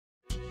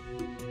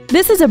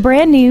This is a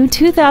brand new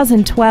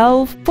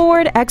 2012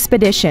 Ford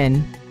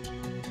Expedition.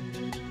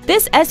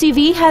 This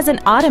SUV has an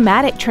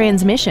automatic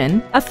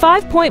transmission, a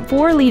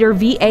 5.4-liter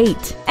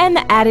V8, and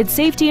the added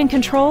safety and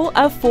control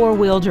of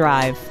four-wheel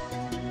drive.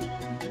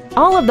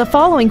 All of the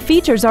following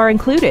features are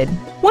included: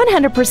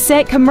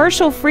 100%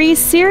 commercial-free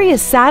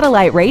Sirius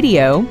satellite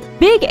radio,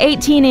 big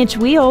 18-inch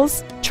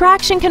wheels,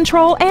 traction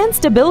control and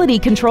stability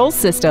control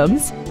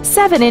systems,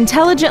 7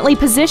 intelligently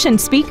positioned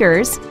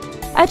speakers,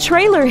 a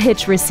trailer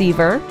hitch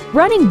receiver,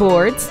 running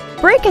boards,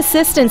 brake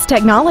assistance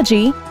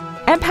technology,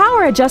 and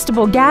power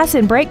adjustable gas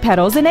and brake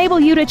pedals enable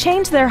you to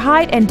change their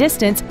height and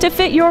distance to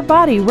fit your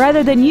body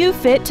rather than you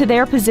fit to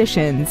their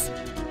positions.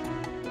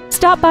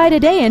 Stop by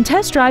today and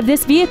test drive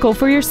this vehicle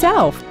for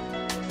yourself.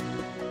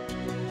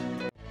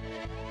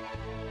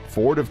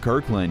 Ford of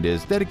Kirkland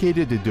is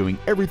dedicated to doing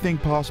everything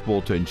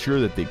possible to ensure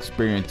that the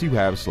experience you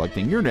have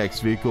selecting your next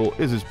vehicle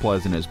is as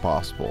pleasant as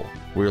possible.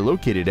 We're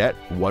located at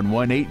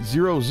 11800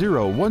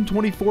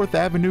 124th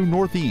Avenue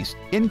Northeast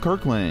in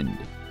Kirkland.